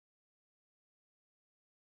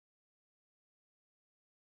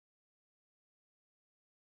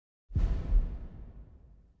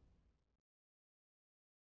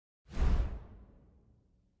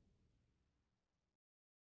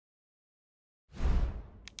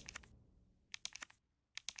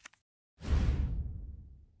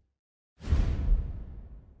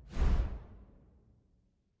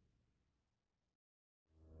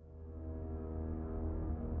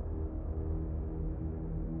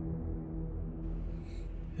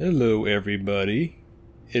Hello everybody,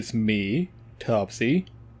 it's me, Topsy,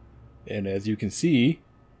 and as you can see,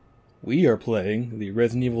 we are playing the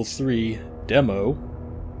Resident Evil 3 demo.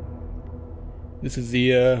 This is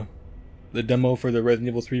the demo for the Resident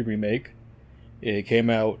Evil 3 remake. It came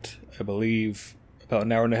out, I believe, about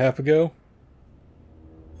an hour and a half ago.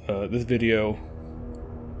 This video,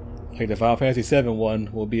 like the Final Fantasy VII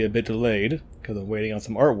one, will be a bit delayed because I'm waiting on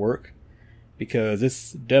some artwork, because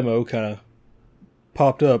this demo kind of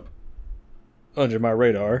popped up under my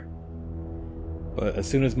radar. But as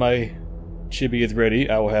soon as my chibi is ready,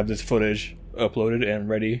 I will have this footage uploaded and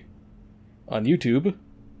ready on YouTube.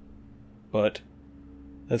 But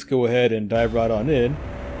let's go ahead and dive right on in.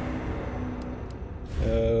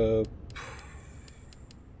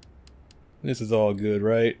 This is all good,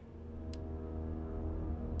 right?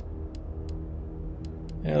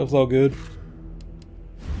 Yeah, it looks all good.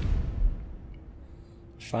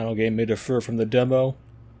 Final game may differ from the demo.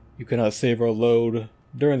 You cannot save or load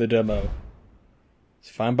during the demo. It's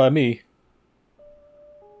fine by me.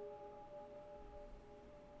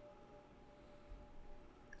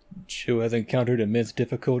 Joe has encountered immense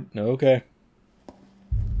difficulty. No, okay.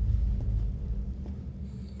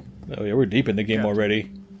 Oh yeah, we're deep in the game already.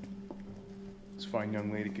 This fine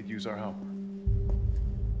young lady could use our help.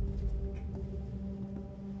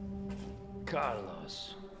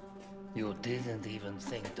 Carlos, you didn't even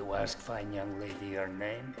think to ask fine young lady her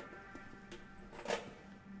name?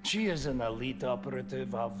 She is an elite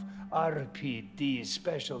operative of RPD,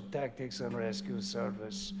 Special Tactics and Rescue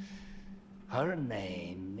Service. Her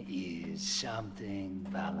name is something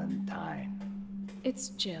Valentine. It's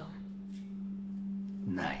Jill.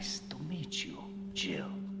 Nice to meet you,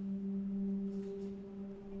 Jill.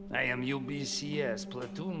 I am UBCS,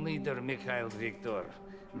 Platoon Leader Mikhail Victor.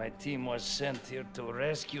 My team was sent here to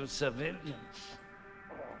rescue civilians.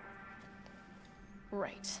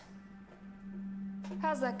 Right.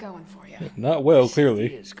 How's that going for you? Not well, The clearly.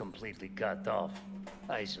 city is completely cut off,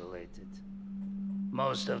 isolated.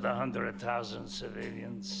 Most of the 100,000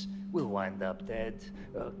 civilians will wind up dead.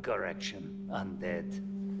 Correction, undead.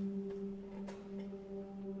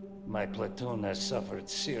 My platoon has suffered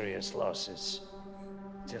serious losses.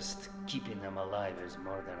 Just keeping them alive is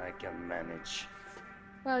more than I can manage.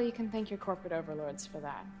 Well, you can thank your corporate overlords for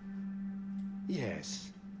that.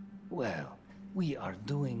 Yes. Well, we are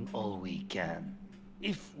doing all we can.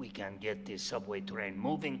 If we can get this subway train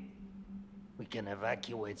moving, we can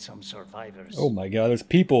evacuate some survivors. Oh my god, there's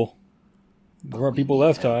people. There weren't people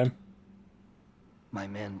last time. My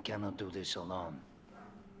men cannot do this alone.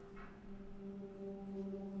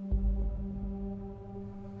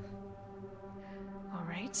 All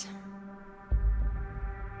right.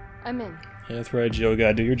 I'm in, Yeah, that's right, Joe.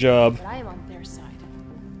 Gotta do your job. but I am on their side,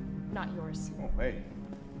 not yours. Oh, hey.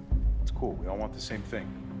 It's cool. We all want the same thing.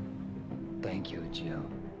 Thank you, Jill.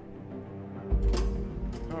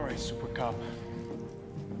 All right, Super Cop.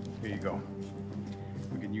 Here you go.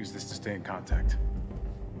 We can use this to stay in contact.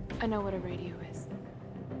 I know what a radio is.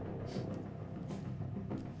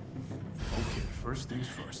 Okay, first things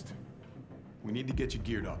first. We need to get you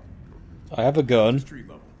geared up. I have a gun. Street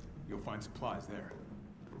level. You'll find supplies there.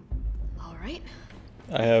 All right.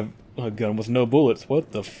 I have a gun with no bullets.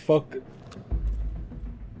 What the fuck?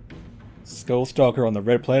 Skull Stalker on the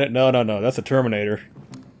Red Planet? No, that's a Terminator.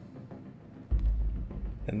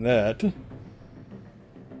 And that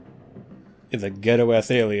is a ghetto-ass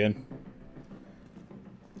alien.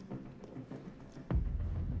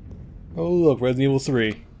 Oh look, Resident Evil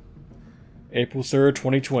 3. April 3rd,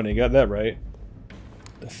 2020. Got that right.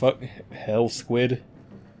 The fuck? Hell Squid?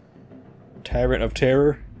 Tyrant of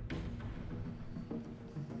Terror?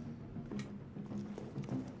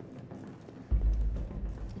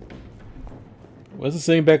 Was the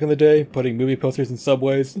same back in the day? Putting movie posters in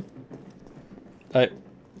subways?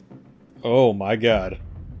 Oh my god.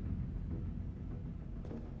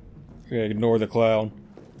 We're gonna ignore the clown.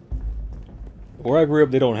 Where I grew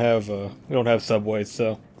up, they don't have subways,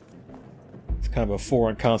 so it's kind of a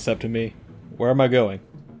foreign concept to me. Where am I going?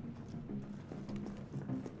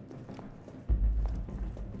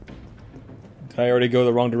 Did I already go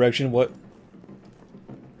the wrong direction? What?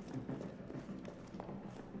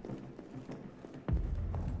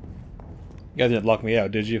 You guys didn't lock me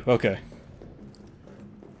out, did you? Okay.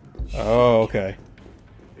 Oh, okay.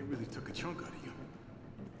 They really took a chunk out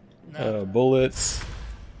of you. Bullets.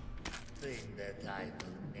 Thing that I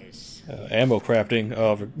will miss. Ammo crafting.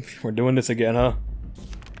 Oh, we're doing this again, huh?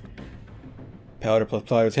 Powder plus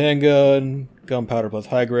pliers handgun. Gunpowder plus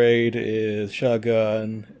high grade is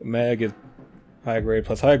shotgun. Mag is high grade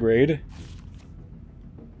plus high grade.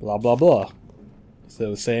 Blah blah blah.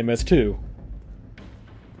 So same as 2.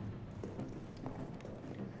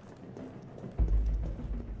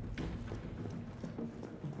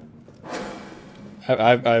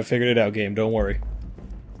 I've figured it out, game. Don't worry.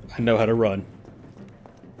 I know how to run.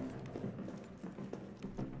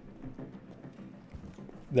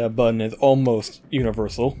 That button is almost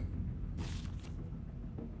universal.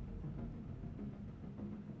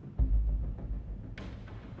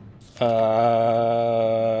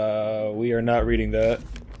 We are not reading that.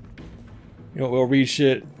 You know, we'll read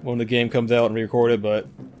shit when the game comes out and re-record it, but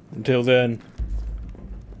until then,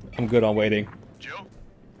 I'm good on waiting. Joe?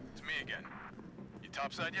 It's me again. You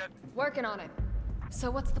topside yet? Working on it. So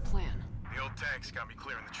what's the plan? The old tanks got me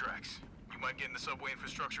clearing the tracks. You mind getting the subway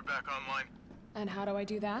infrastructure back online? And how do I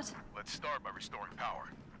do that? Let's start by restoring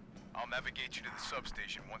power. I'll navigate you to the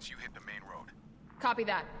substation once you hit the main road. Copy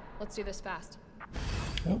that. Let's do this fast.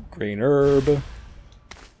 Oh, green herb.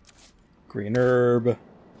 Green herb.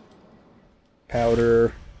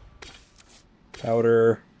 Powder.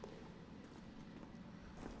 Powder.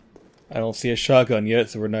 I don't see a shotgun yet,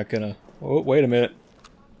 so we're not gonna... Oh, wait a minute.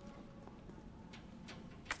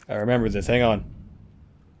 I remember this. Hang on.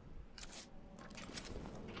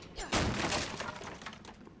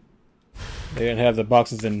 They didn't have the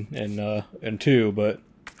boxes in 2, but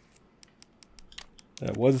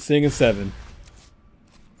that was a thing in 7.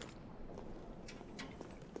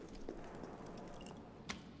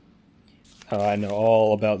 Oh, I know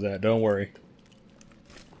all about that. Don't worry.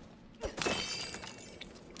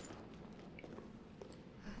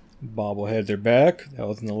 Bobbleheads are back. That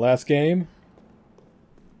was in the last game.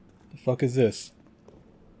 The fuck is this?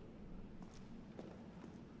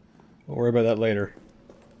 We'll worry about that later.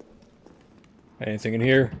 Anything in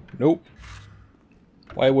here? Nope.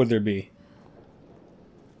 Why would there be?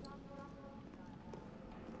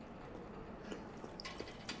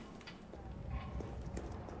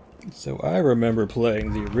 So I remember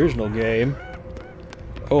playing the original game.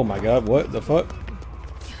 Oh my god, what the fuck?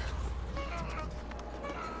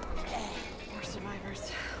 We're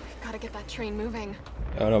survivors. We've got to get that train moving.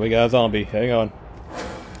 Oh no, we got a zombie. Hang on.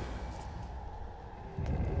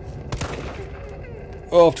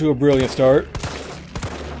 Off to a brilliant start.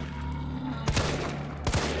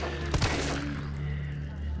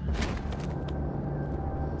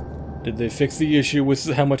 Did they fix the issue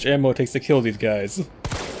with how much ammo it takes to kill these guys?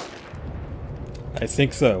 I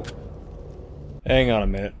think so. Hang on a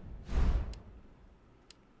minute.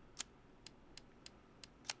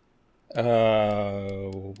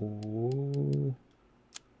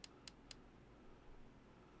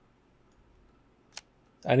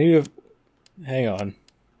 I need to... Hang on.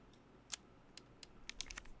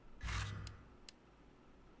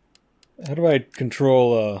 How do I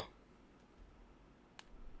control,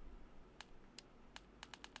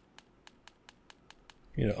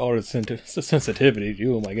 you know, auto sensitivity?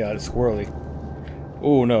 Oh my god, it's squirrely.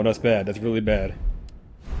 Oh no, that's bad. That's really bad.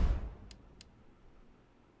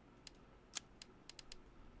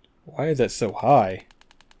 Why is that so high?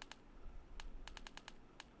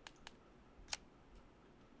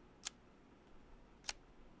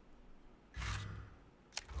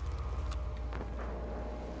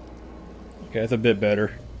 Okay, that's a bit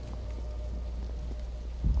better.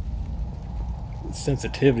 The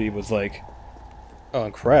sensitivity was like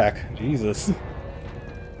on crack. Jesus.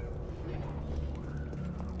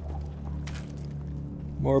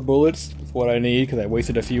 More bullets. That's what I need because I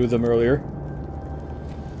wasted a few of them earlier.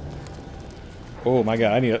 Oh my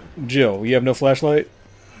god, I need a... Jill, you have no flashlight?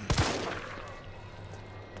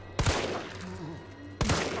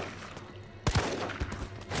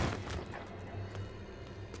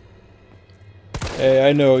 Hey,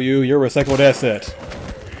 I know you. You're a recycled asset.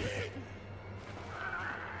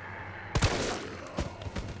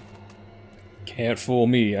 Can't fool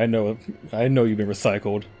me. I know you've been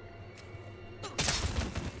recycled.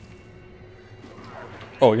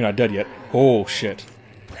 Oh, you're not dead yet. Oh, shit.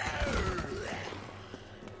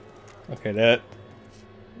 Okay, that's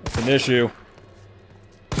an issue.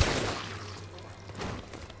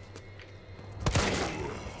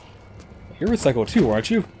 You're recycled too,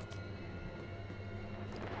 aren't you?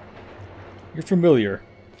 You're familiar.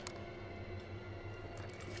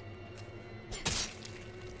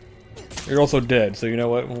 You're also dead, so you know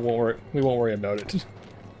what? We won't worry about it.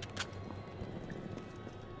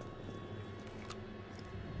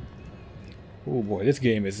 Oh boy, this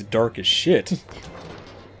game is dark as shit.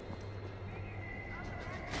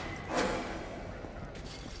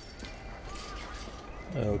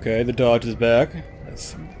 Okay, the dodge is back.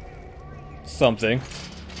 That's something.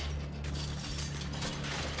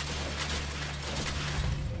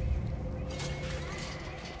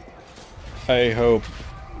 I hope.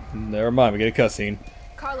 Never mind, we get a cutscene.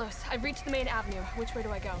 Carlos, I've reached the main avenue. Which way do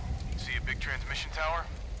I go? See a big transmission tower?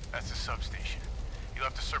 That's the substation. You'll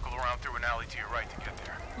have to circle around through an alley to your right to get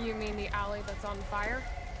there. You mean the alley that's on fire?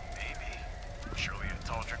 Maybe. Surely a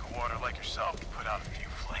tall drink of water like yourself can put out a few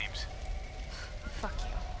flames. Fuck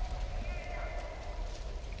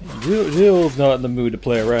you. Jill's not in the mood to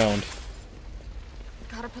play around.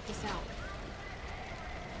 Gotta put this out.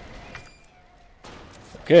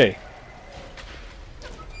 Okay.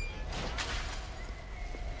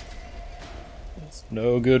 It's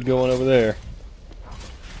no good going over there.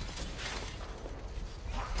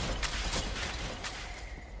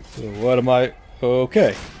 So what am I...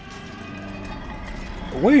 Okay.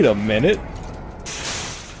 Wait a minute.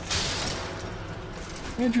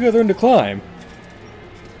 Why'd you guys learn to climb?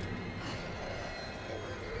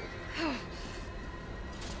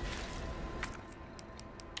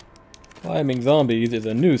 Climbing zombies is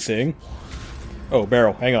a new thing. Oh,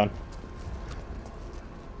 barrel. Hang on.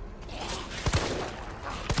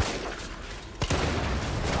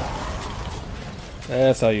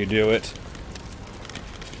 That's how you do it.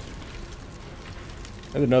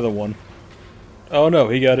 There's another one. Oh no,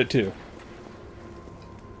 he got it too.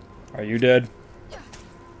 Are you dead?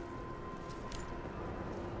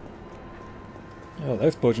 Oh, that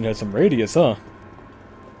explosion has some radius, huh?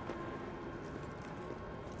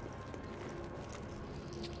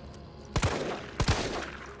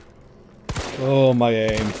 Oh, my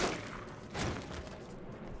aim.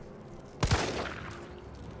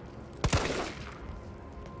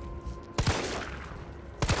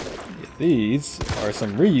 These are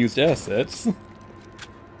some reused assets.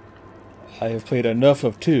 I have played enough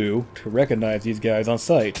of 2 to recognize these guys on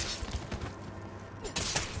sight.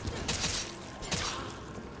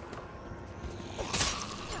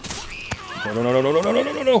 No, no, no, no, no, no, no,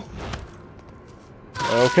 no, no, no!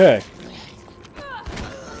 Okay.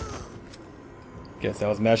 Guess I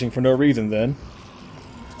was mashing for no reason then.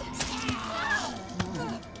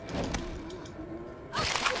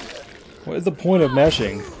 What is the point of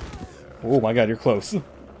mashing? Oh my god, you're close.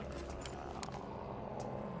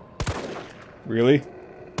 Really?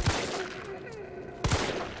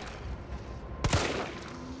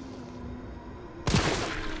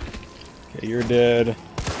 Okay, you're dead.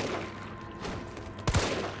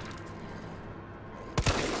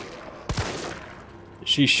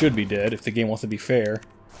 She should be dead if the game wants to be fair.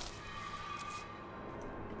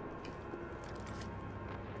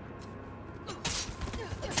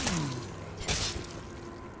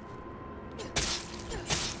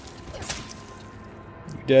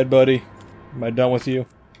 You dead, buddy? Am I done with you?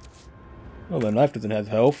 Well, the knife doesn't have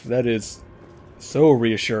health. That is so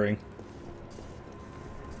reassuring.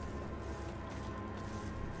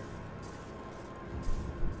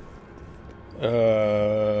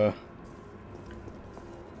 The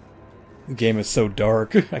game is so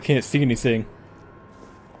dark. I can't see anything.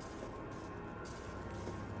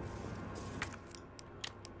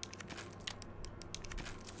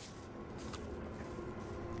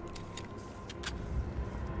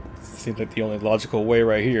 Seems like the only logical way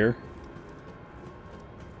right here.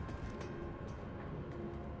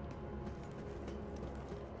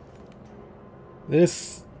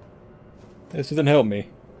 This doesn't help me.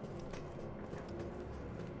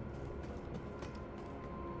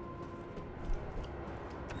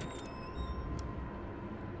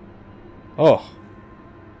 Oh.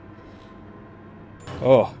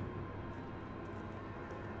 Oh.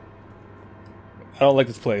 I don't like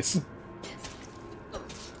this place.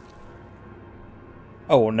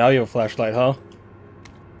 Oh, well, now you have a flashlight, huh?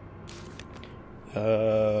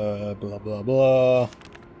 Blah, blah, blah.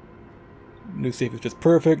 New safe is just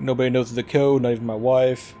perfect. Nobody knows the code, not even my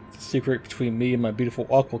wife. It's a secret between me and my beautiful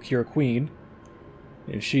Aqua Cure Queen.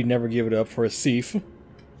 And she'd never give it up for a thief.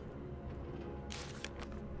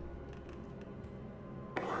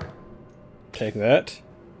 Take that.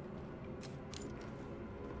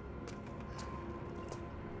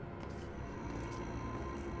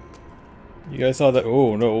 You guys saw that?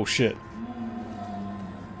 Oh no, oh shit.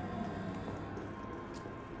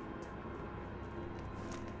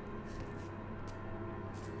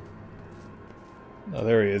 Oh,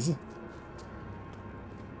 there he is.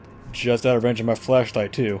 Just out of range of my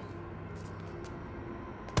flashlight, too.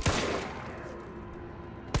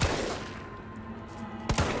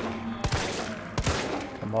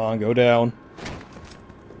 Come on, go down.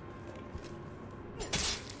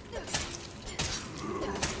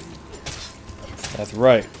 That's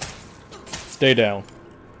right. Stay down.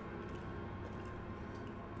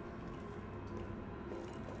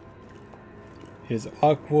 His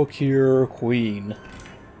Aqua Cure Queen.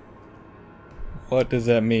 What does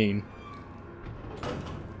that mean?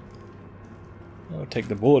 I'll take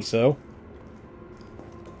the bullets, though.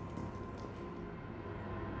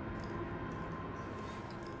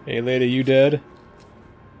 Hey lady, you dead?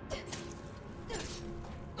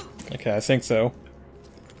 Okay, I think so.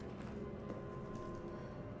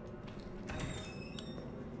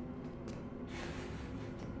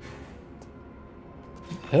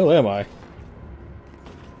 Hell am I?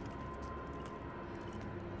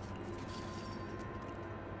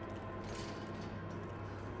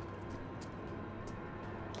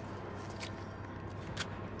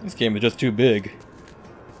 This game is just too big.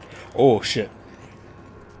 Oh shit.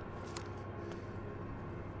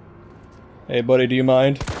 Hey buddy, do you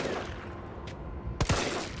mind?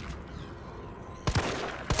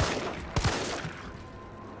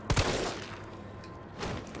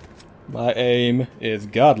 My aim is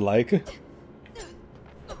godlike.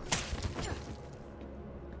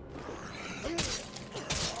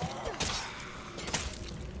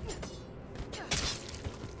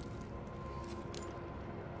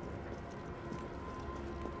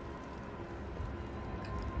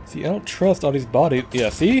 See, I don't trust all these bodies. Yeah,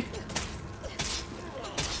 see?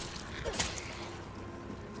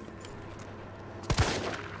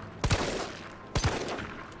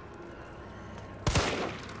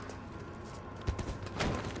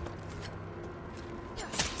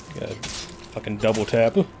 Gotta fucking double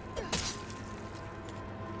tap.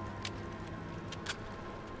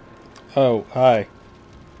 Oh, hi.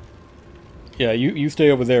 Yeah, you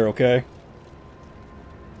stay over there, okay?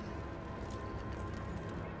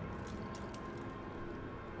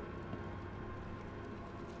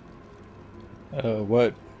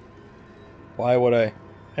 What? Why would I?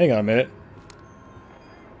 Hang on a minute.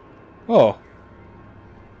 Oh.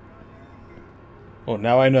 Well,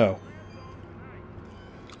 now I know.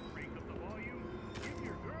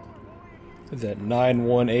 Is that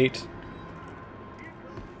 918?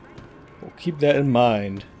 We'll keep that in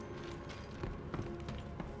mind.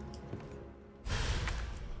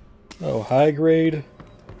 Oh, high grade.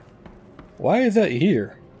 Why is that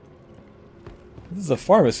here? This is a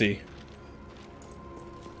pharmacy.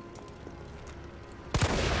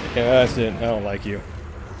 Yeah, that's it. I don't like you.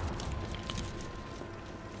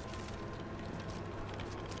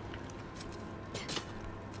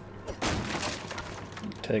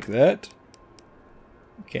 Take that.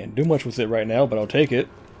 Can't do much with it right now, but I'll take it.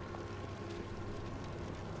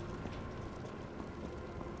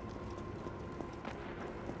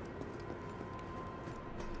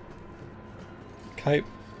 Kite.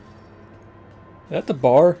 Is that the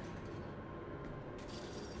bar?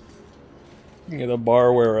 Yeah, the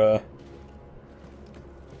bar where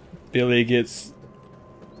Billy gets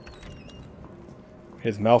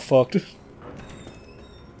his mouth fucked.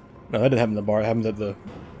 No, that didn't happen in the bar. It happened at the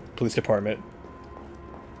police department.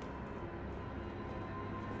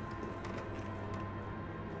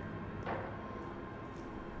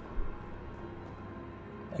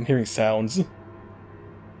 I'm hearing sounds.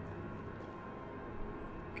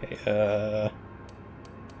 Okay,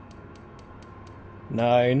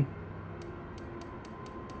 9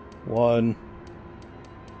 1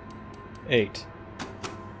 8.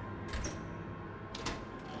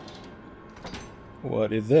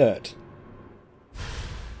 What is that?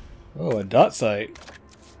 Oh, a dot sight.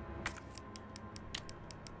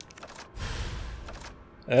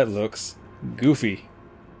 That looks goofy.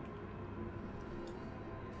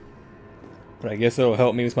 But I guess it'll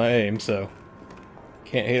help me with my aim, so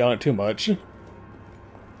can't hate on it too much.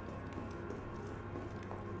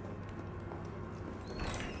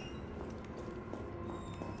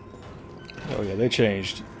 Oh yeah, they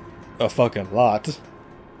changed a fucking lot.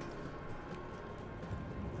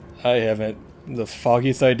 I haven't the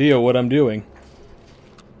foggiest idea what I'm doing.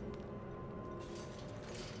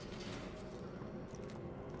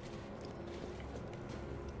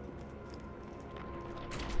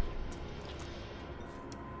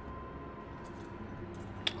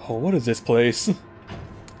 Oh, what is this place?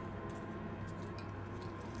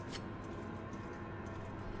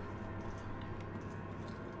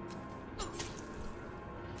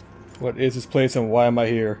 What is this place and why am I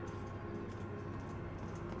here?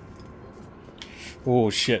 Oh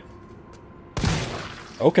shit.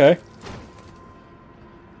 Okay.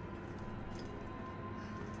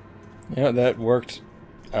 Yeah, that worked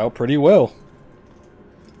out pretty well.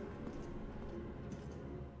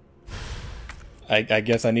 I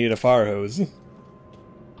guess I needed a fire hose.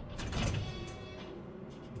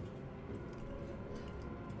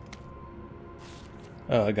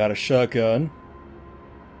 Oh, I got a shotgun.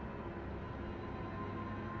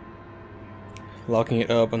 Locking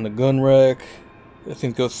it up on the gun rack. If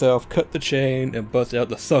things go south, cut the chain and bust out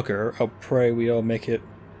the sucker. I'll pray we all make it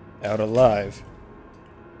out alive.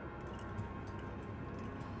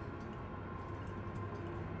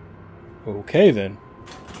 Okay then.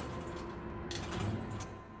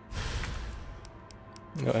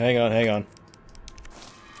 No, hang on, hang on.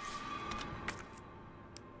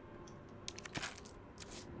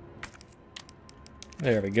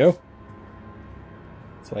 There we go.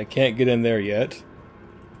 So I can't get in there yet.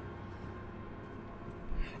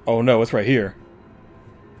 Oh no, it's right here.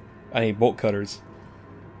 I need bolt cutters.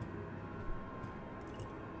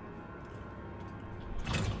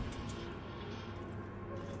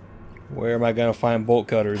 Where am I gonna find bolt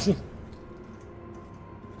cutters?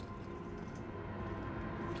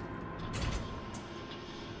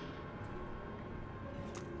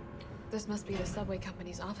 This must be the subway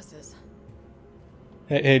company's offices.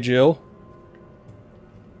 Hey Jill.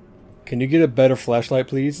 Can you get a better flashlight,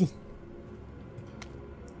 please?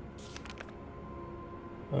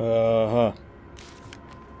 Uh-huh.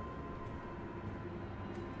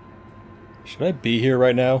 Should I be here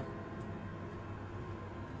right now?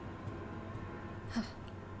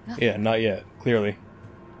 Yeah, not yet, clearly.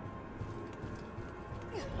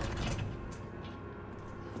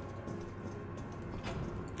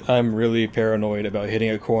 I'm really paranoid about hitting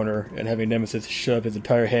a corner and having Nemesis shove his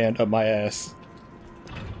entire hand up my ass.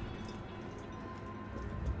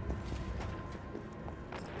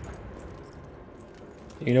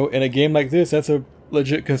 You know, in a game like this, that's a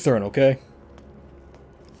legit concern, okay?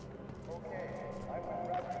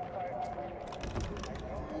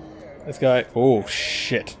 This guy... Oh,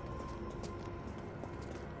 shit.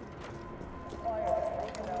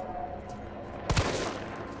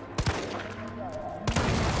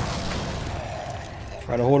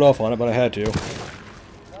 Trying to hold off on it, but I had to.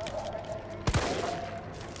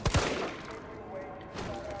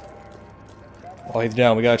 Oh, he's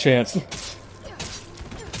down. We got a chance.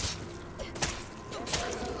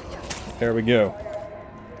 There we go.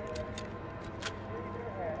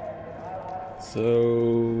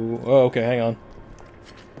 So... Oh, okay, hang on.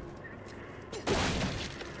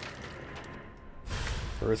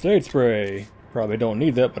 First aid spray. Probably don't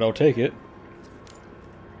need that, but I'll take it.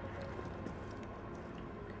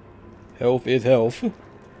 Health is health.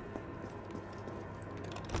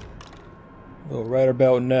 Well, right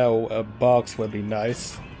about now, a box would be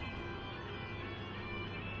nice.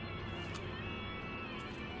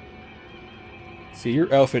 See,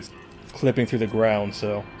 your outfit's clipping through the ground,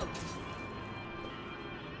 so...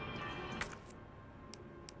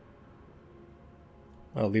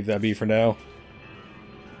 I'll leave that be for now.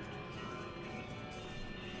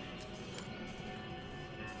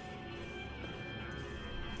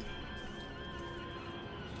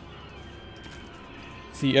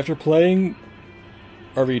 See, after playing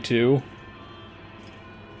RV2,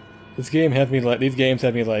 these games have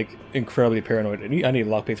me like incredibly paranoid. I need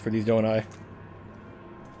lockpicks for these, don't I?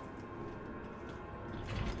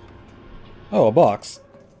 Oh, a box.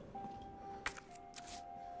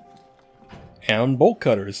 And bolt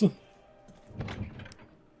cutters.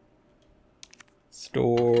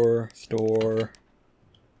 Store.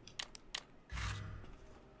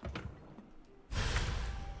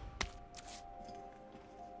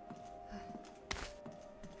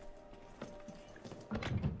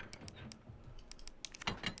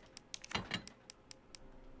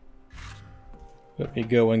 Let me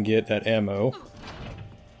go and get that ammo.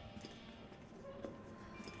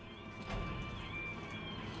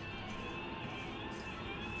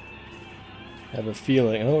 I have a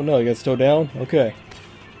feeling... Oh no, you guys still down? Okay.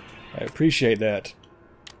 I appreciate that.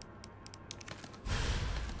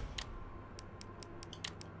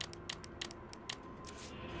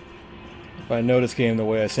 If I know this game the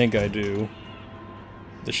way I think I do,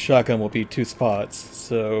 the shotgun will be 2 spots,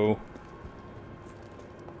 so...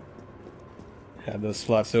 have those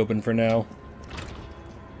slots open for now.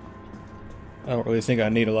 I don't really think I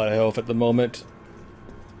need a lot of health at the moment.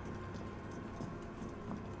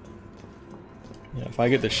 Yeah, if I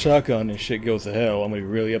get the shotgun and shit goes to hell, I'm gonna be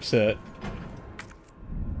really upset.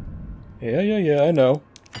 Yeah, I know.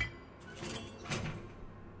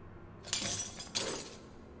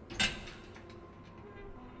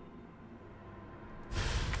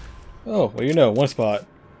 Oh, well, you know, 1 spot.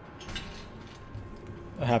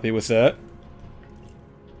 I'm happy with that.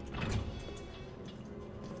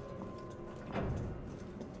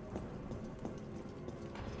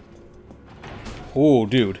 Oh,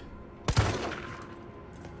 dude.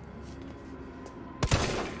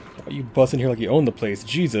 Why are you busting here like you own the place?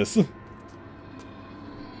 Jesus.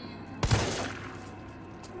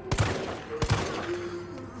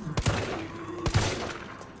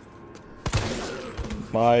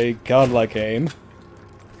 My godlike aim.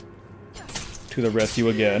 To the rescue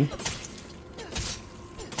again.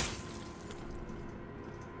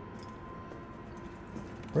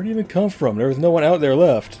 Where'd he even come from? There was no one out there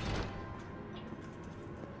left.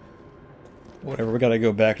 Whatever, we gotta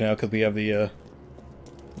go back now because we have the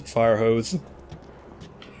fire hose.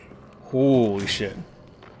 Holy shit.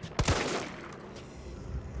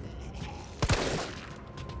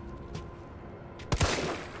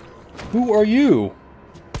 Who are you?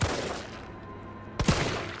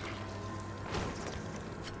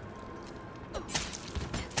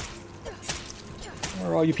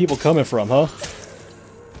 Where are all you people coming from, huh?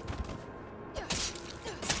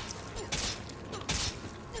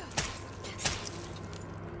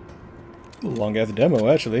 Long ass demo,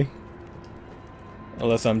 actually.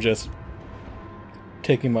 Unless I'm just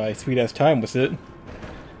taking my sweet ass time with it.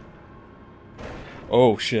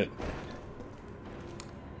 Oh shit.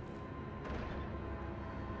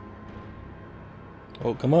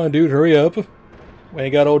 Oh, come on, dude, hurry up. We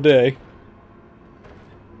ain't got all day.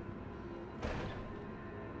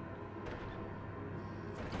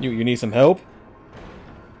 You need some help?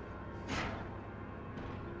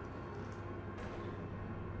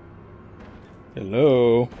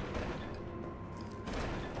 Hello?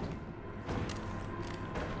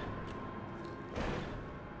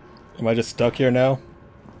 Am I just stuck here now?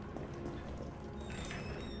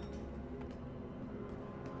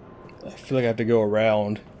 I feel like I have to go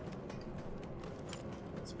around.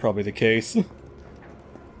 It's probably the case.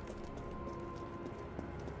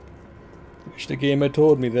 Wish the game had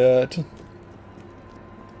told me that.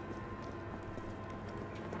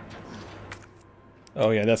 Oh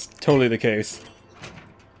yeah, that's totally the case.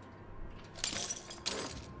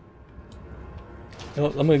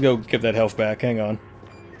 I'm gonna go get that health back, hang on.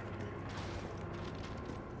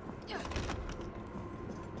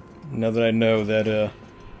 Now that I know that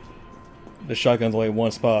the shotgun's only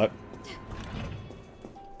one spot.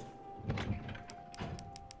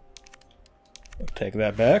 I'll take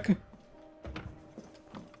that back.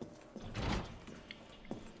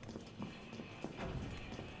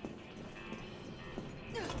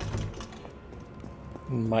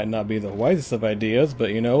 Might not be the wisest of ideas,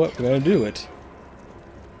 but you know what? We're gonna do it.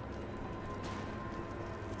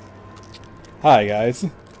 Hi, guys.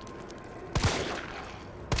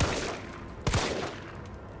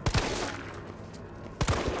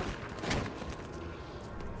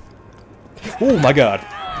 Oh my god.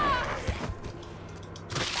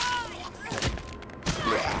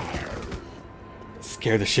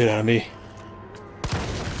 Scared the shit out of me.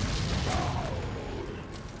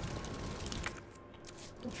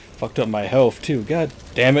 Fucked up my health too. God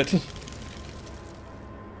damn it. You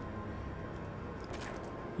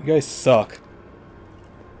guys suck.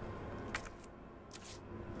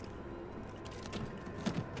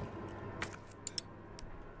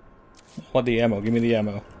 I want the ammo. Give me the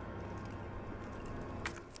ammo.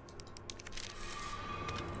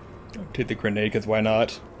 I'll take the grenade because why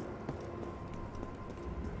not?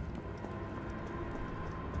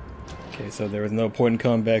 Okay, so there was no point in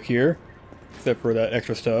coming back here. Except for that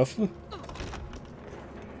extra stuff. Might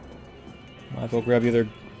as well grab the other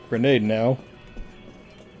grenade now.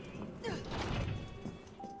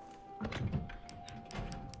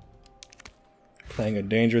 Playing a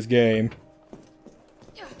dangerous game.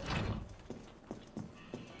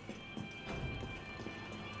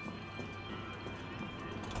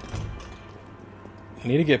 I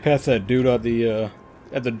need to get past that dude at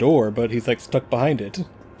the door, but he's like stuck behind it.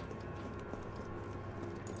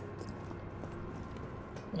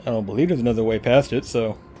 I don't believe there's another way past it,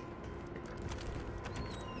 so...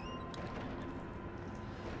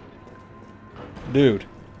 Dude.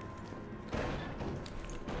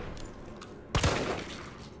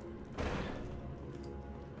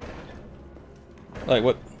 Like,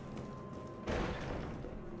 what?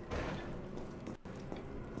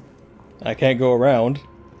 I can't go around.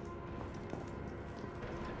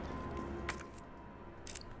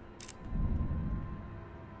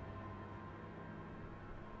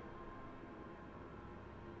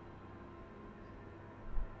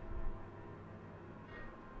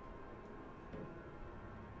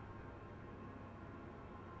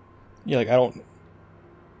 Yeah, like, I don't...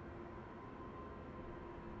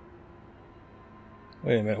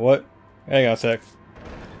 Wait a minute, what? Hang on a sec.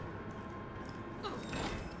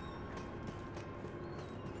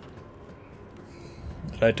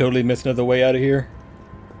 Did I totally miss another way out of here?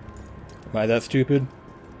 Am I that stupid?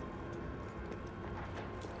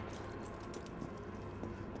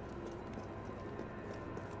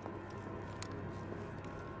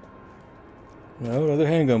 No, other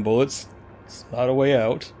handgun bullets. It's not a way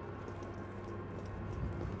out.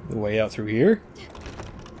 The way out through here?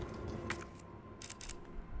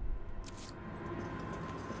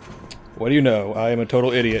 What do you know? I am a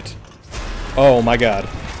total idiot. Oh my god.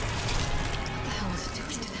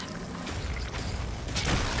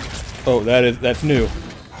 Oh, that's new.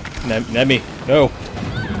 Nemi, no.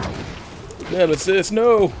 Nemesis,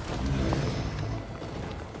 no.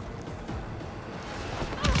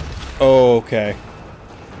 Okay.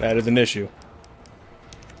 That is an issue.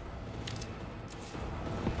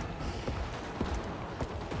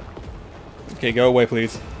 Okay, go away,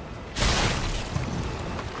 please.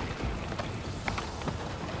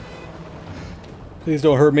 Please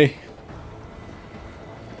don't hurt me.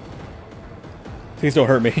 Please don't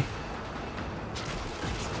hurt me.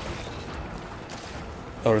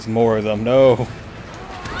 Oh, there's more of them. No.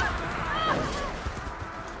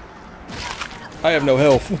 I have no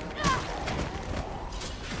health.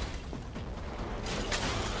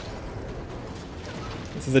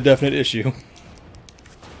 This is a definite issue.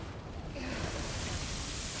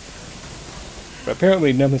 But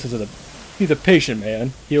apparently Nemesis is he's a patient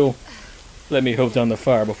man. He'll let me hose down the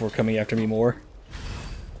fire before coming after me more.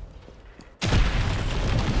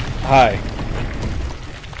 Hi.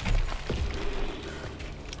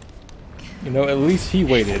 You know, at least he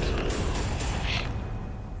waited.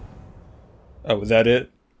 Oh, was that it?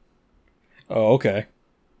 Oh, okay.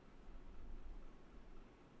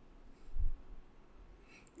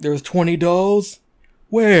 There was 20 dolls?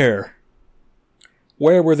 Where?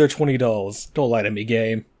 Where were there 20 dolls? Don't lie to me,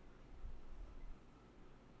 game.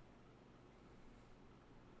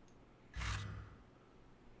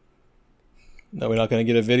 No, we're not going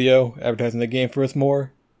to get a video advertising the game for us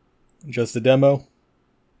more? Just the demo?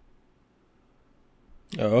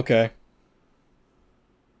 Oh, okay.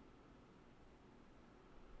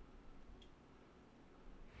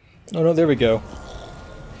 Oh no, there we go.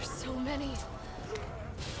 There's so many.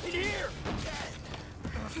 In here!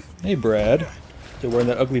 Hey, Brad. You're wearing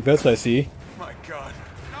that ugly vest I see. My God.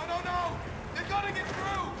 No, no, no! They're gonna get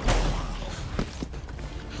through!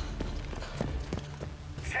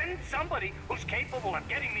 Send somebody who's capable of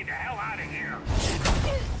getting me the hell out of here.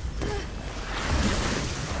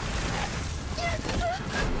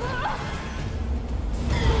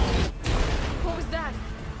 What was that?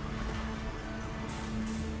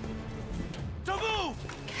 Taboo!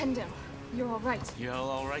 Kendo, you're all right. You're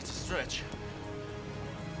all right to stretch.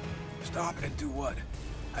 Stop and do what?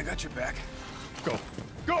 I got your back. Go.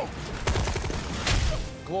 Go!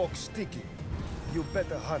 Cloak sticky. You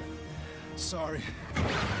better hurry. Sorry.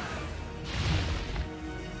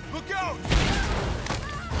 Look out!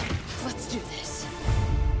 Let's do this.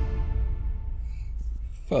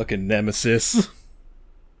 Fucking Nemesis.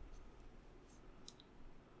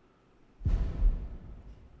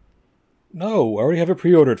 No, I already have it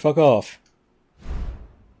pre-ordered. Fuck off.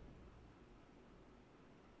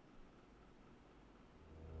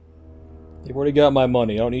 You've already got my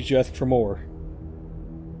money. I don't need you asking for more.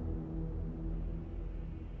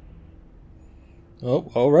 Oh,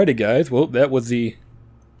 alrighty, guys. Well, that was the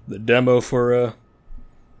demo for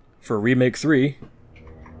Remake 3.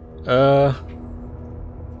 I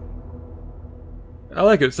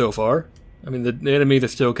like it so far. I mean, the enemies are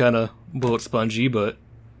still kind of bullet spongy, but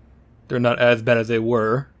they're not as bad as they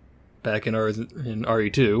were back in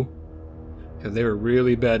RE2, because they were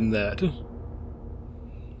really bad in that.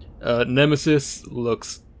 Nemesis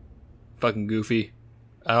looks fucking goofy.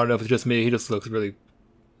 I don't know if it's just me. He looks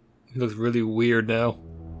really weird now.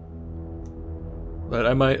 But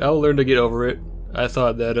I'll learn to get over it. I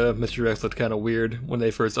thought that Mr. X looked kind of weird when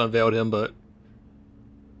they first unveiled him, but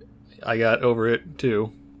I got over it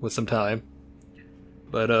too with some time.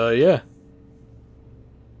 But yeah,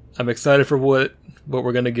 I'm excited for what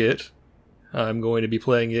we're gonna get. I'm going to be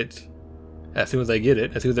playing it as soon as I get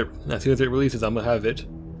it. As soon as it releases, I'm gonna have it.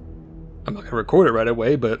 I'm not gonna record it right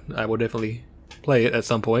away, but I will definitely play it at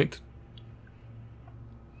some point.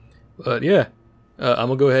 But yeah, I'm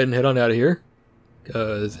gonna go ahead and head on out of here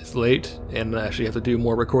because it's late and I actually have to do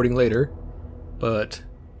more recording later. But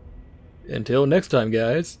until next time,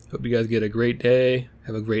 guys, hope you guys get a great day,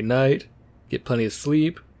 have a great night, get plenty of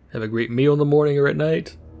sleep, have a great meal in the morning or at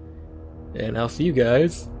night, and I'll see you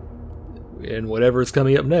guys in whatever is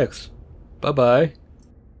coming up next. Bye-bye.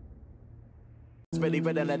 Ready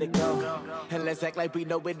to let it go. And let's act like we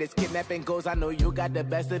know where this kidnapping goes. I know you got the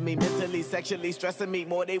best of me, mentally, sexually stressing me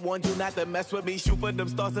more. They want you not to mess with me. Shoot for them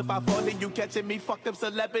stars if I fall and you catching me. Fuck them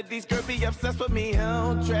celebrities, girl be obsessed with me. I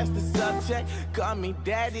don't dress the subject. Call me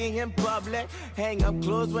daddy in public. Hang up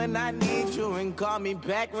clothes when I need you and call me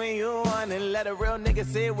back when you want. And let a real nigga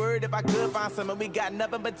say a word if I could find some. And we got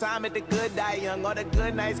nothing but time at the good die young. All the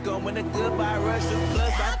good nights gone when the goodbye rushes.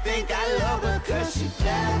 Plus I think I love her cause she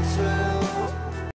bad too.